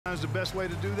The best way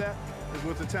to do that is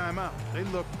with the timeout. They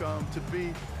look to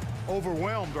be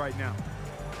overwhelmed right now.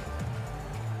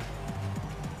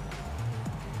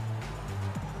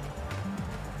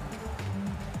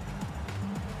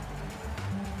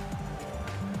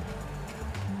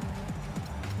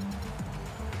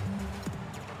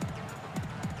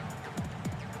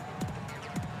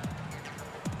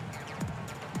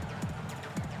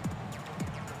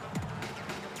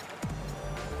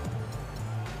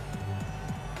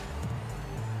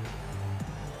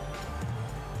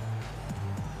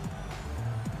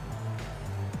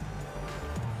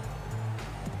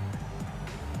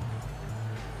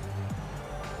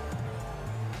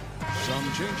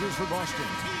 Some changes for Boston.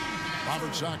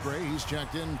 Robert Sacre, he's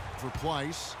checked in for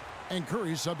Pleiss, and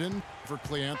Curry subbed in for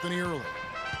Clay Anthony Early.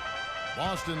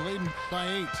 Boston leading by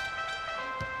 8.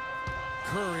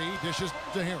 Curry dishes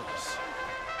to Harris.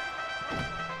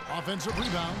 Offensive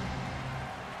rebound.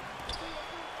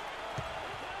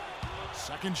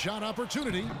 Second shot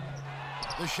opportunity.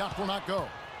 The shot will not go.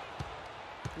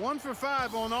 1 for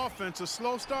 5 on offense. A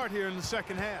slow start here in the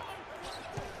second half.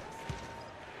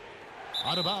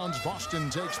 Out of bounds,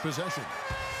 Boston takes possession.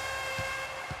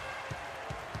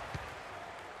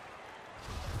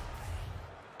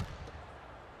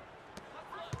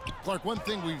 Clark, one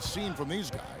thing we've seen from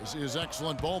these guys is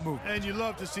excellent ball movement. And you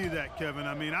love to see that, Kevin.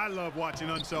 I mean, I love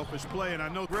watching unselfish play, and I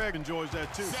know Greg enjoys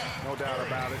that too. No doubt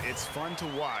about it. It's fun to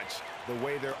watch the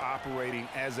way they're operating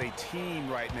as a team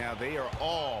right now. They are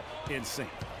all in sync.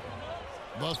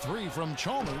 The 3 from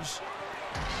Chalmers,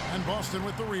 and Boston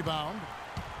with the rebound.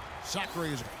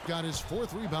 Sacre's got his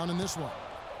 4th rebound in this one.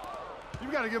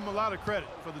 You've got to give them a lot of credit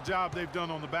for the job they've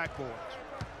done on the backboards.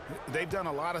 They've done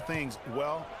a lot of things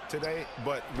well today,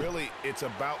 but really it's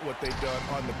about what they've done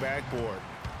on the backboard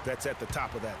that's at the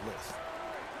top of that list.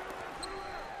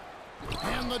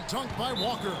 And the dunk by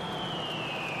Walker.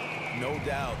 No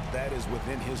doubt that is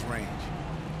within his range.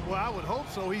 Well, I would hope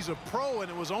so. He's a pro,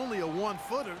 and it was only a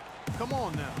 1-footer. Come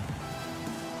on now.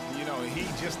 You know, he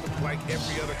just, like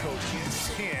every other coach, he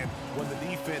understands when the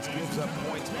defense gives up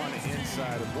points on the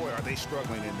inside. And boy, are they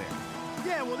struggling in there.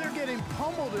 Yeah, well, they're getting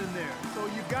pummeled in there. So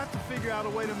you've got to figure out a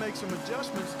way to make some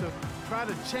adjustments to try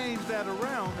to change that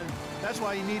around. And that's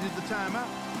why he needed the timeout.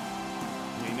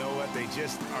 You know what? They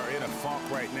just are in a funk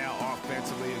right now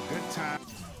offensively. A good time.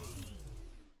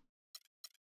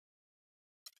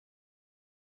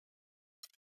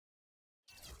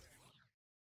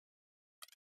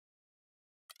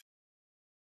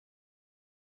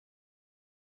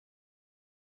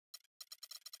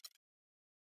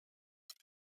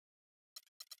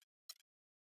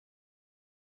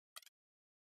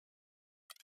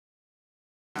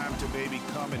 Time to maybe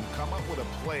come up with a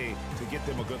play to get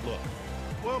them a good look.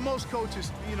 Well, most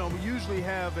coaches, you know, usually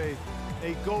have a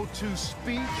go-to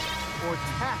speech or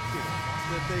tactic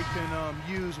that they can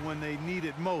use when they need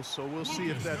it most. So we'll see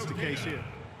if that's the case here.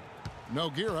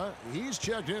 Nogueira, he's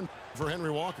checked in for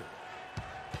Henry Walker.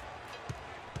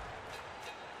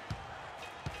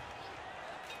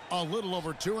 A little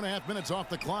over 2.5 minutes off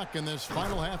the clock in this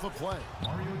final half of play.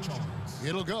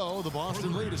 It'll go. The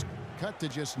Boston lead is cut to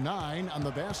just 9 on the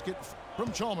basket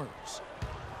from Chalmers.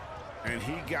 And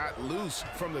he got loose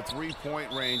from the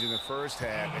three-point range in the first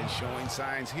half and showing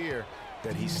signs here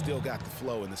that he's still got the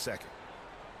flow in the second.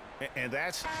 And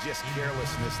that's just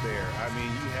carelessness there. I mean,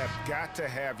 you have got to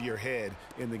have your head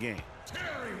in the game.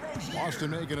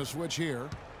 Boston making a switch here.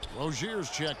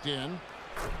 Rozier's checked in.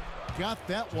 Got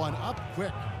that one up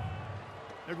quick.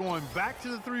 They're going back to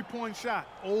the three-point shot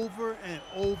over and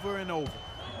over and over.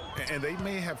 And they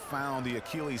may have found the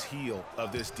Achilles heel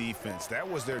of this defense. That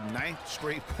was their 9th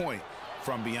straight point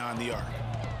from beyond the arc.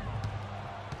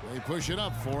 They push it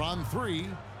up 4 on 3.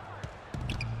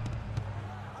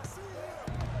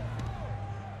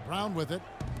 Brown with it.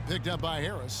 Picked up by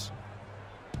Harris.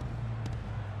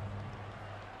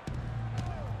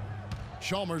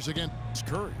 Chalmers against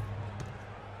Curry.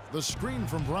 The screen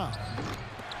from Brown.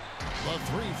 The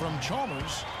 3 from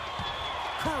Chalmers.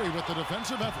 Curry with the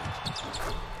defensive effort.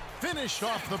 Finished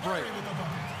off the break.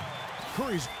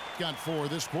 Curry's got 4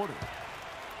 this quarter.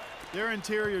 Their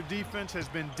interior defense has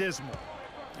been dismal.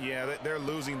 Yeah, they're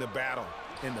losing the battle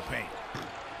in the paint.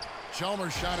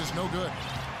 Chalmers' shot is no good.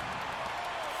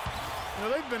 You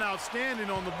know, they've been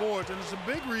outstanding on the boards, and it's a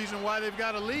big reason why they've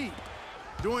got a lead.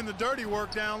 Doing the dirty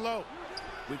work down low.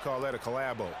 We call that a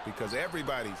collabo because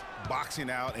everybody's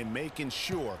boxing out and making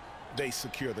sure they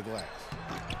secure the glass.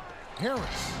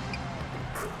 Harris.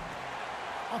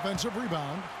 Offensive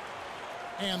rebound.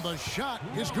 And the shot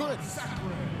is good.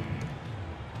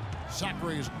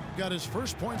 Sacre's got his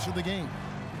first points of the game.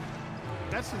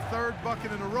 That's the 3rd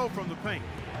bucket in a row from the paint.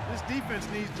 This defense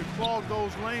needs to clog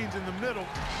those lanes in the middle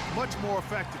much more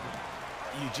effectively.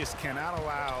 You just cannot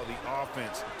allow the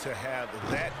offense to have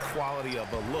that quality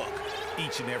of a look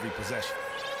each and every possession.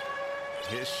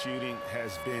 His shooting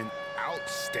has been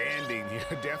outstanding here.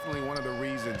 Definitely one of the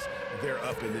reasons they're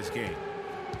up in this game.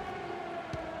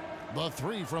 The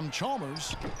three from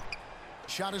Chalmers.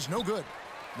 Shot is no good.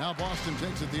 Now Boston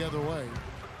takes it the other way.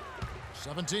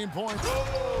 17 points.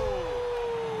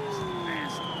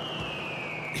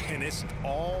 And it's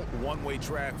all one-way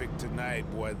traffic tonight.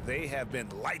 Boy, they have been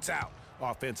lights out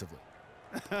offensively.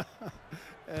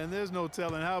 And there's no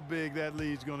telling how big that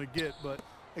lead's going to get. But,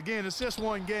 again, it's just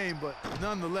one game, but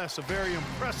nonetheless a very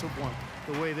impressive one,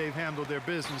 the way they've handled their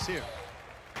business here.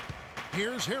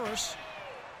 Here's Harris.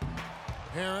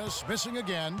 Harris missing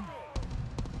again.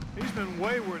 He's been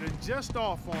wayward and just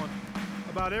off on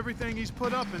about everything he's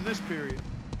put up in this period.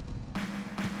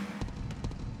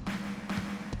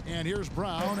 And here's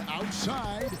Brown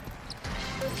outside.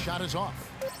 The shot is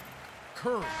off.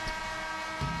 Curry.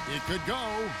 It could go.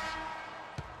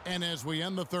 And as we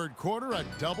end the third quarter, a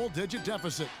double-digit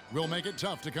deficit will make it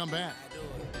tough to come back.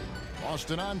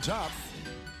 Boston on top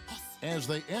as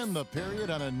they end the period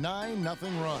on a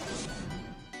 9-0 run.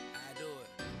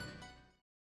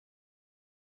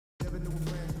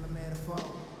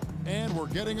 And we're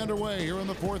getting underway here in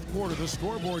the fourth quarter. The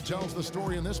scoreboard tells the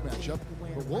story in this matchup,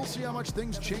 but we'll see how much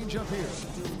things change up here.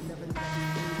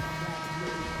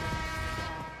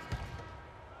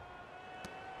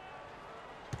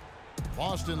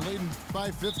 Boston leading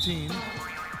by 15,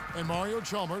 and Mario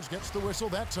Chalmers gets the whistle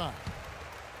that time.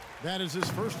 That is his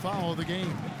first foul of the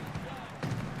game.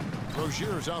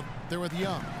 Rozier's out there with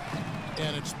Young,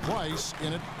 and it's Price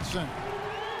in at center.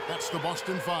 That's the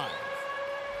Boston 5.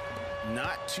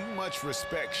 Not too much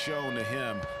respect shown to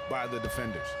him by the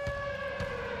defenders.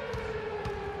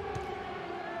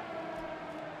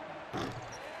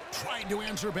 Tried to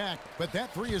answer back, but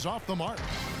that three is off the mark.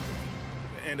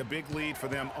 And a big lead for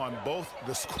them on both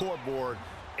the scoreboard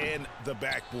and the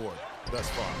backboard thus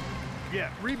far.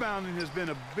 Yeah, rebounding has been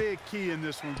a big key in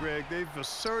this one, Greg. They've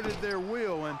asserted their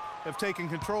will and have taken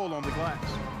control on the glass.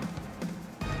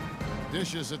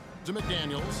 Dishes it to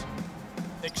McDaniels.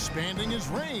 Expanding his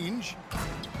range,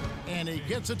 and he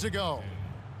gets it to go.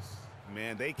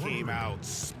 Man, they came out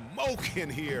smoking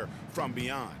here from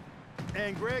beyond.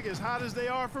 And, Greg, as hot as they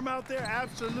are from out there,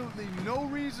 absolutely no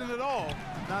reason at all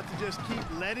not to just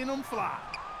keep letting them fly.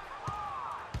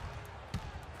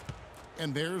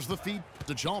 And there's the feed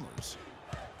to Chalmers.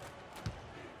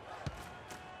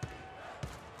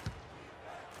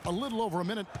 A little over a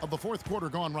minute of the fourth quarter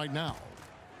gone right now.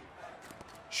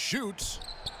 Shoots.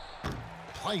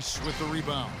 Price with the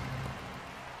rebound.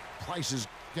 Price has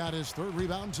got his third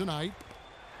rebound tonight.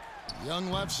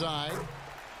 Young left side.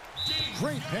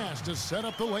 Great pass to set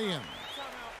up the lay-in.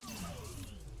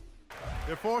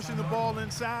 They're forcing the ball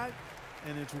inside,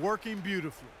 and it's working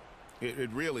beautifully.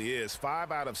 It really is.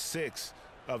 5 out of 6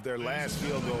 of their last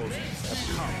field goals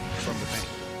have come from the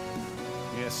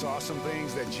paint. Yeah, saw some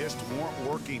things that just weren't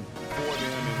working for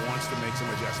them and wants to make some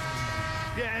adjustments.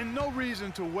 Yeah, and no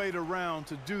reason to wait around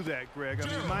to do that, Greg. I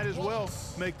mean, might as well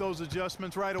make those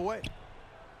adjustments right away.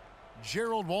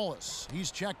 Gerald Wallace,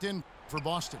 he's checked in for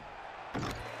Boston.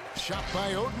 Shot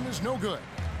by Oden is no good.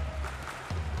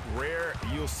 Rare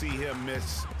you'll see him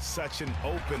miss such an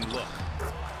open look.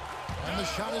 And the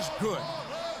shot is good.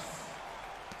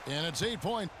 And it's 8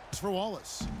 points for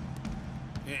Wallace.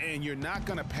 And you're not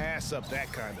going to pass up that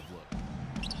kind of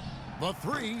look. The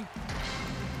three.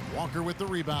 Walker with the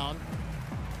rebound.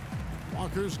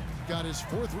 Walker's got his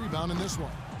fourth rebound in this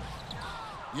one.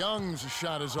 Young's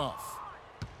shot is off.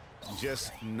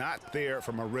 Just not there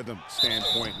from a rhythm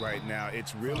standpoint right now.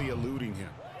 It's really eluding him.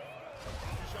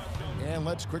 And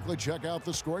let's quickly check out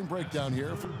the scoring breakdown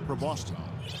here for Boston.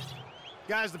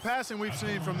 Guys, the passing we've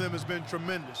seen from them has been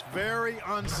tremendous. Very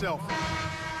unselfish.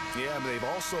 Yeah, but they've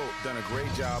also done a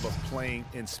great job of playing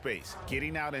in space,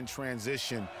 getting out in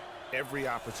transition every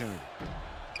opportunity.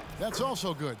 That's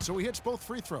also good. So he hits both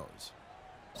free throws.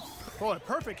 Boy, a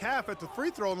perfect half at the free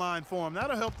throw line for him.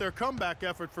 That'll help their comeback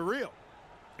effort for real.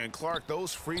 And Clark,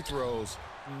 those free throws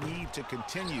need to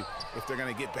continue if they're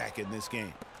going to get back in this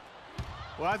game.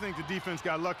 Well, I think the defense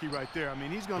got lucky right there. I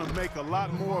mean, he's going to make a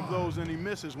lot more of those than he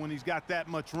misses when he's got that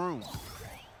much room.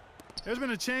 There's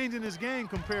been a change in his game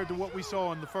compared to what we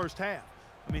saw in the first half.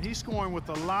 I mean, he's scoring with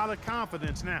a lot of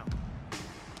confidence now.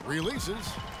 Releases.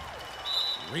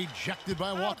 Rejected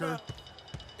by Walker.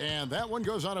 And that one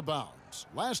goes out of bounds.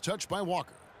 Last touch by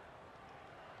Walker.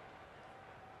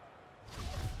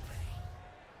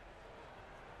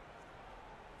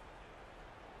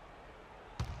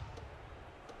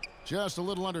 Just a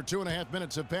little under 2.5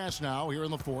 minutes have passed now here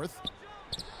in the fourth.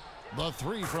 The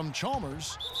three from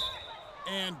Chalmers.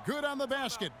 And good on the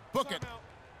basket. Book it.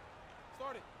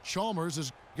 Chalmers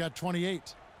has got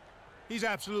 28. He's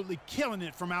absolutely killing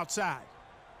it from outside.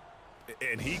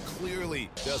 And he clearly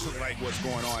doesn't like what's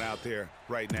going on out there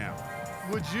right now.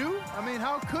 Would you? I mean,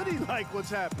 how could he like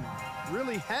what's happening?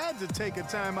 Really had to take a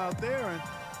time out there and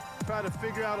try to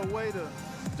figure out a way to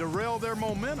derail their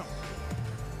momentum.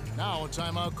 Now a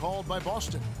timeout called by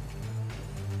Boston.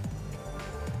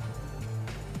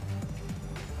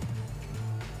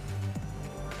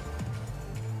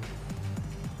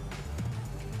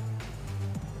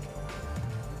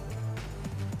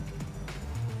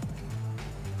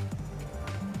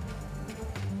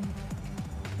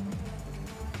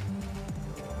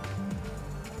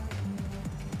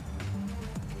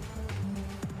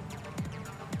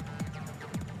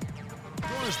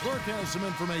 Doris Burke has some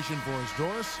information for us.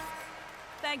 Doris?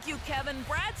 Thank you, Kevin.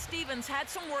 Brad Stevens had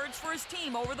some words for his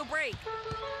team over the break.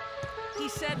 He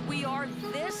said, "We are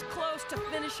this close to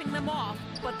finishing them off,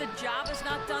 but the job is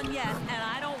not done yet, and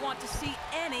I don't want to see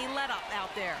any let-up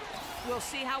out there." We'll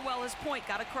see how well his point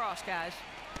got across, guys.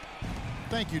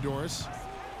 Thank you, Doris.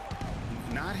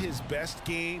 Not his best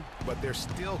game, but they're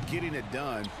still getting it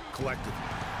done collectively.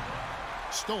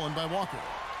 Stolen by Walker.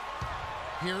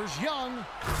 Here's Young.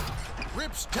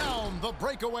 Rips down the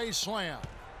breakaway slam.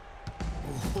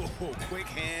 Oh, quick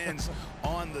hands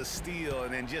on the steal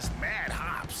and then just mad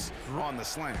hops on the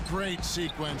slam. Great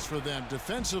sequence for them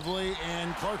defensively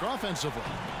and Clark offensively.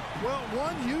 Well,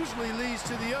 one usually leads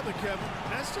to the other, Kevin.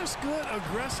 That's just good,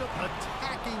 aggressive,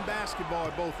 attacking basketball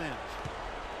at both ends.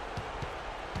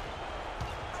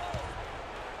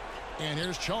 And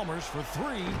here's Chalmers for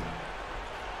three.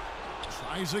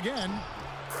 Tries again.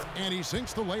 And he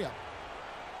sinks the layup.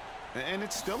 And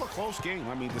it's still a close game.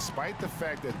 I mean, despite the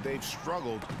fact that they've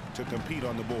struggled to compete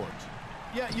on the boards.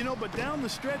 Yeah, you know, but down the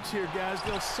stretch here, guys,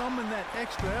 they'll summon that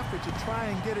extra effort to try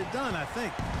and get it done, I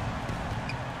think.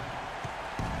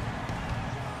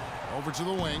 Over to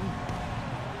the wing.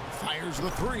 Fires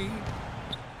the three.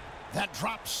 That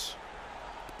drops.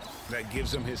 That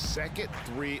gives him his second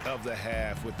three of the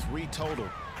half with 3 total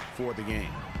for the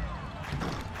game.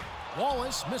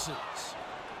 Wallace misses.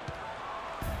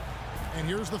 And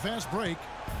here's the fast break.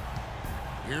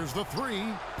 Here's the three.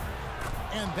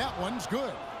 And that one's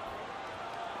good.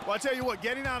 Well, I tell you what,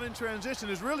 getting out in transition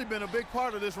has really been a big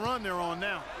part of this run they're on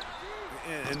now.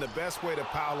 And the best way to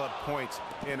pile up points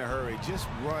in a hurry, just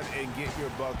run and get your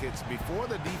buckets before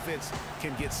the defense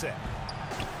can get set.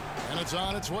 And it's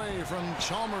on its way from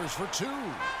Chalmers for 2.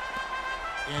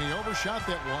 And he overshot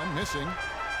that one, missing.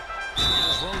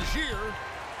 Here's Rozier.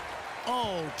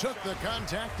 Oh, took the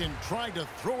contact and tried to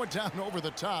throw it down over the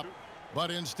top,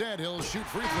 but instead he'll shoot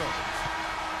free throws.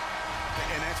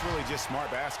 And that's really just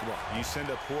smart basketball. You send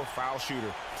a poor foul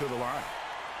shooter to the line.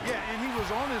 Yeah, and he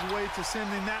was on his way to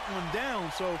sending that one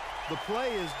down, so the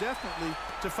play is definitely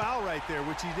to foul right there,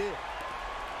 which he did.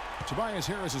 Tobias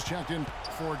Harris is checked in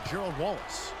for Gerald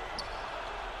Wallace.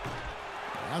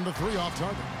 And the three off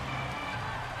target.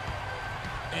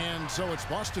 And so it's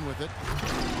Boston with it.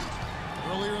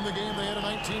 Earlier in the game, they had a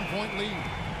 19-point lead.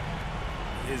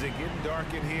 Is it getting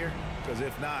dark in here? Because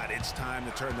if not, it's time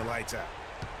to turn the lights out.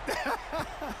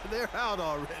 They're out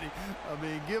already. I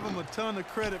mean, give them a ton of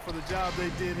credit for the job they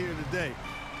did here today.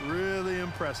 Really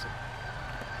impressive.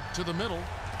 To the middle.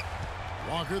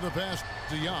 Walker the pass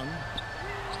to Young.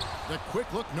 The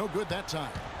quick look, no good that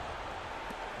time.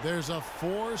 There's a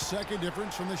 4-second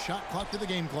difference from the shot clock to the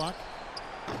game clock.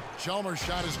 Chalmers'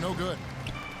 shot is no good.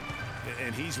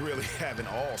 And he's really having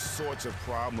all sorts of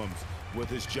problems with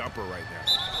his jumper right now.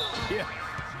 Yeah,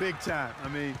 big time. I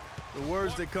mean, the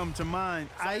words that come to mind,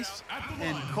 ice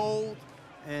and cold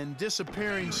and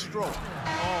disappearing stroke,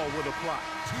 all would apply.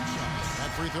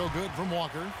 That free throw good from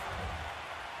Walker.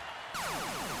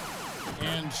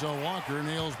 And so Walker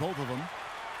nails both of them.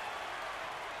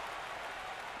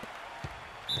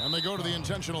 And they go to the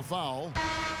intentional foul.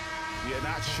 Yeah,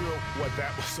 not sure what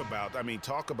that was about. I mean,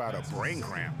 talk about a brain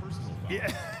cramp.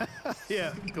 Yeah,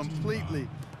 yeah, completely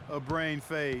a brain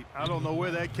fade. I don't know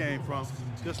where that came from.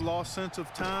 Just lost sense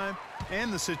of time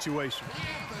and the situation.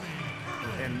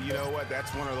 And you know what?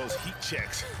 That's one of those heat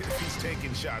checks if he's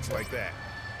taking shots like that.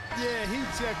 Yeah, heat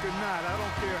check or not, I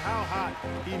don't care how hot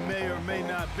he may or may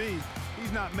not be.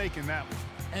 He's not making that one.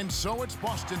 And so it's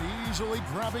Boston easily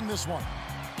grabbing this one.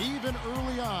 Even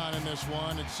early on in this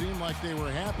one, it seemed like they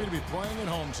were happy to be playing at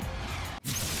home.